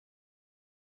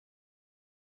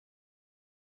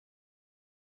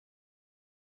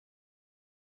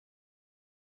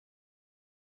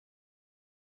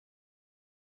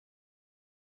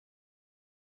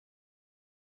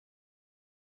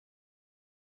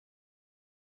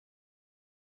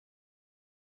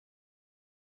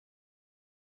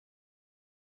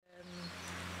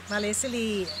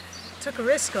Maliasili took a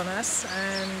risk on us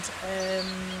and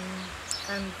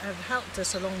have helped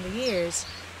us along the years,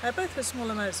 both with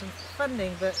small amounts of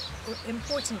funding, but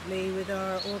importantly with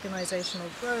our organisational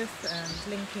growth and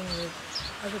linking with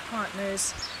other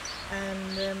partners.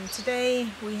 And today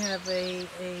we have a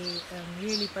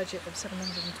yearly budget of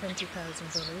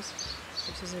 $720,000,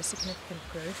 which is a significant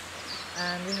growth,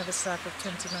 and we have a staff of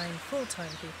 29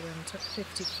 full-time people and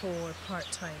 54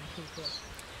 part-time people.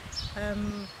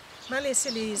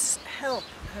 Maliasili's help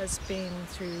has been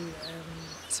through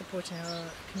supporting our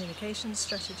communications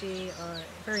strategy,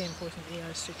 very importantly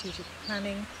our strategic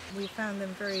planning. We found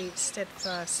them very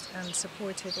steadfast and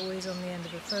supportive, always on the end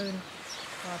of the phone.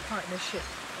 Our partnership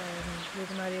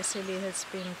with Maliasili has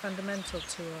been fundamental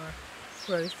to our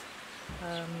growth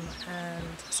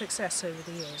and success over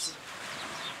the years.